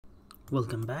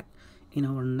Welcome back. In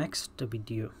our next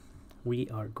video we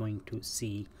are going to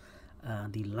see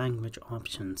the language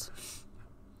options.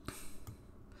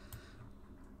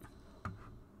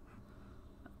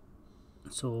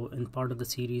 So in part of the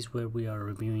series where we are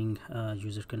reviewing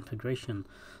user configuration,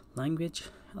 language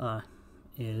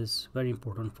is very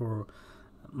important for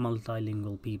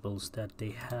multilingual peoples, that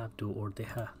they have to, or they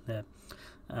have that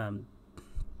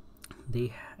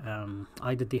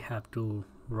either they have to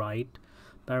write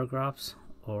paragraphs,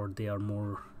 or they are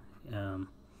more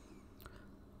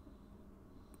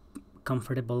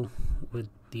comfortable with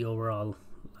the overall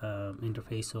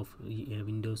interface of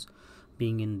Windows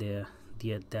being in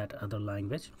that other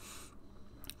language,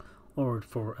 or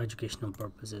for educational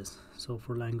purposes. So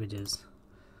for languages,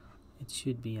 it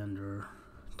should be under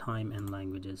time and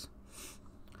languages.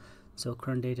 So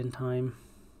current date and time,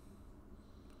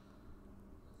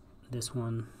 this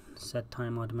one, set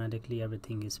time automatically,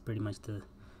 everything is pretty much the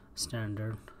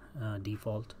standard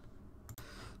default.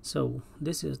 So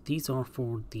these are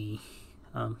for the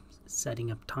setting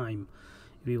up time.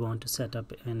 If you want to set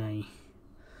up in a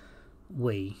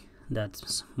way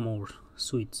that's more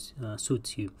suits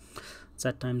you.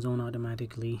 Set time zone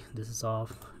automatically, this is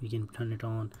off. You can turn it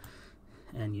on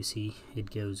and you see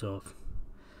it goes off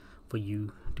for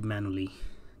you to manually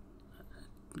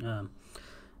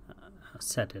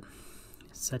set it.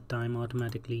 Set time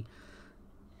automatically,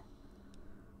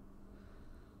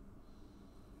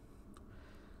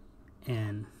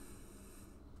 and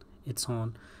it's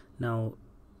on now.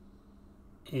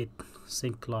 It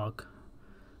sync clock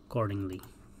accordingly.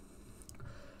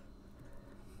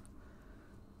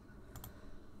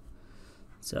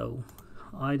 So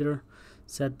either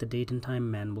set the date and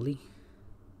time manually,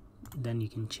 then you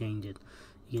can change it.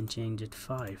 You can change it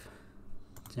 5,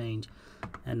 change,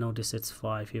 and notice it's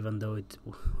 5 even though it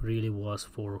really was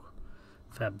for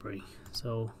February.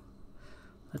 So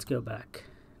let's go back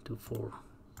to 4.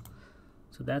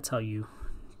 So that's how you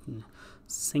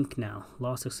sync now.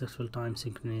 Lost successful time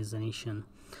synchronization.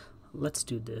 Let's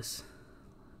do this,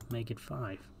 make it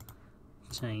 5,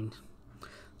 change,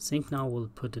 sync now will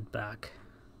put it back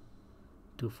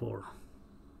to 4.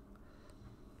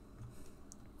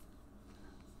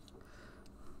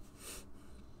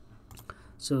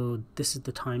 So this is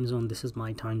the time zone. This is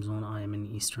my time zone. I am in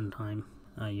Eastern time,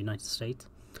 United States.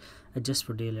 Adjust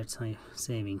for daylight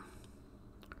saving,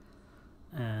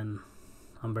 and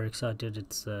I'm very excited.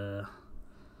 It's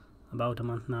about a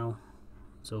month now,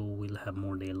 so we'll have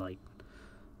more daylight.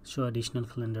 Show additional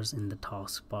calendars in the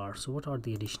taskbar. So what are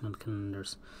the additional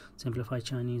calendars? Simplify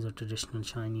Chinese or traditional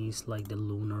Chinese, like the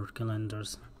lunar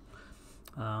calendars.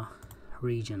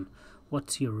 Region,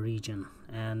 what's your region?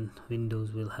 And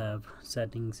Windows will have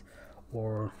settings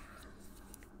or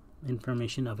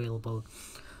information available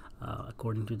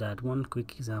according to that. One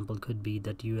quick example could be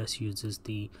that US uses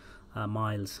the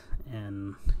miles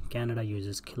and Canada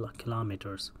uses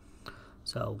kilometers.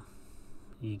 So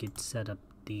you get set up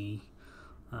the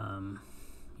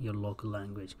your local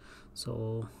language.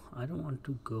 So I don't want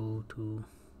to go to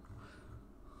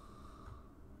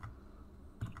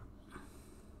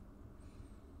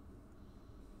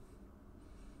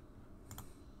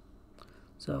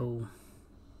so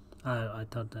I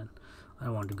thought that I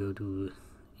want to go to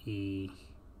a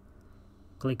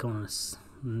click on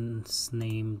a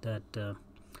name that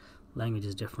language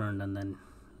is different, and then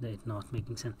it's not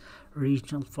making sense.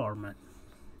 Regional format: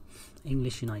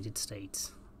 English United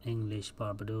States, English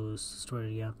Barbados,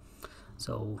 Australia.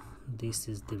 So this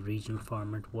is the regional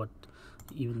format. What,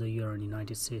 even though you're in the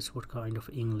United States, what kind of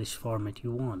English format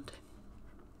you want?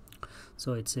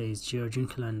 So it says Georgian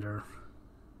calendar,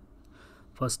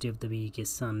 first day of the week is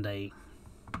Sunday,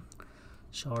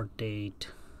 short date,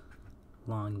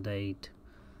 long date.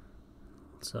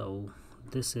 So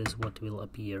this is what will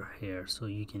appear here. So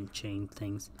you can change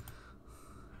things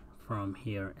from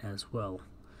here as well,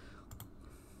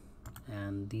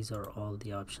 and these are all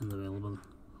the options available.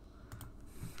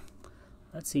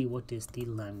 Let's see what is the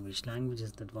language. Language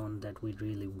is the one that we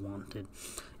really wanted.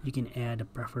 You can add a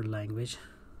preferred language.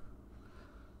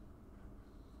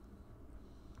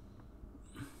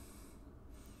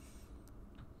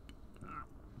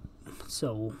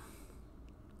 So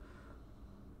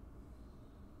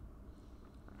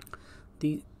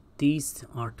these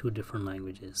are two different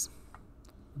languages.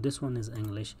 This one is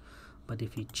English, but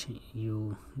if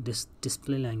you this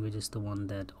display language is the one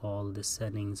that all the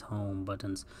settings, home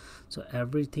buttons, so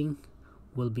everything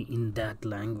will be in that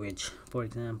language. For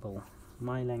example,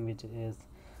 my language is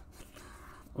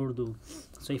Urdu,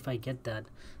 so if I get that,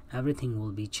 everything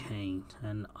will be changed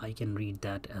and I can read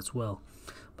that as well.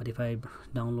 But if I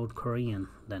download Korean,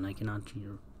 then I cannot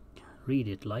read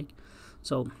it like.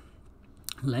 So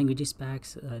languages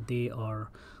packs, they are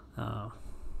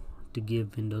to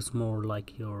give Windows more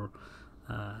like your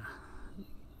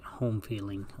home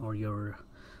feeling or your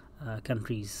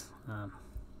countries.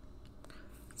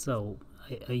 So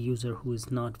a user who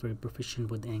is not very proficient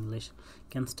with English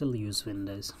can still use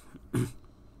Windows.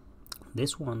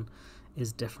 This one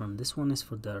is different. This one is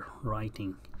for the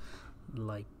writing.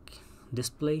 Like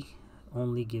display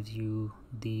only gives you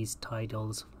these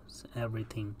titles,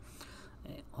 everything,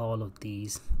 all of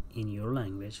these in your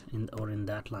language, in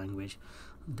that language.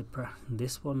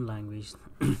 This one language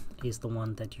is the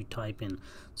one that you type in.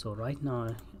 So right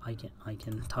now I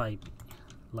can type,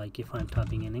 like if I'm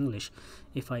typing in English,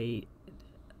 if I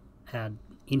add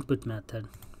input method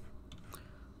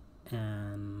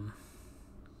and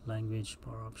language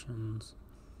bar options,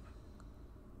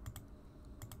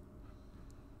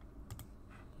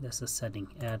 that's a setting,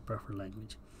 add preferred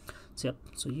language. So yep,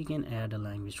 so you can add a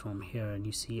language from here, and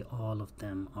you see all of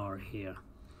them are here.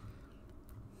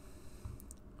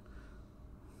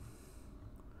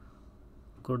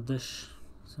 Kurdish,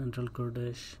 Central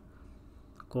Kurdish,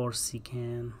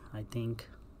 Corsican, I think,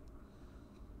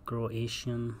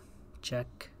 Croatian,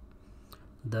 Czech,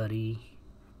 Dari.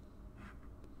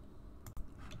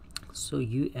 So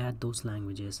you add those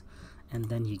languages, and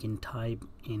then you can type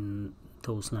in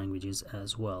those languages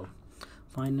as well.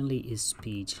 Finally is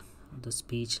speech. The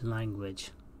speech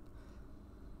language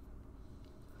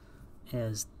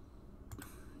is,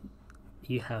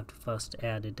 you have to first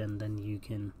add it, and then you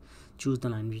can choose the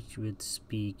language you would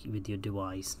speak with your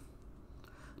device.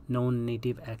 No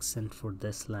native accent for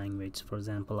this language. For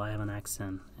example, I have an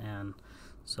accent, and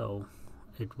so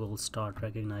it will start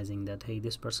recognizing that, hey,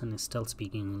 this person is still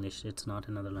speaking English, it's not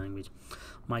another language.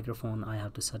 Microphone, I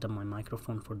have to set up my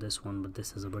microphone for this one, but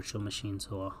this is a virtual machine,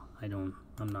 so I'm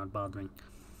not bothering.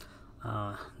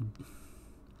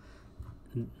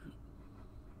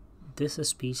 This is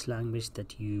speech language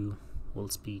that you will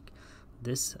speak.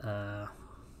 This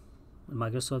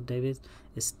Microsoft David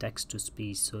is text to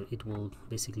speech, so it will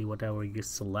basically, whatever you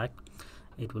select,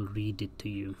 it will read it to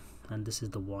you. And this is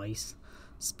the voice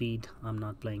speed. I'm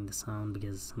not playing the sound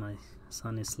because my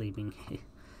son is sleeping.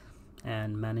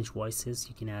 And manage voices,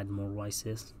 you can add more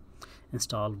voices.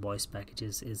 Install voice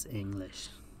packages is English.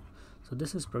 So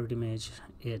this is pretty much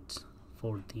it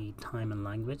for the time and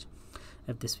language.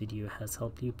 If this video has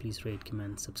helped you, please rate,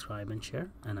 comment, subscribe and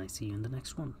share, and I see you in the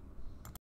next one.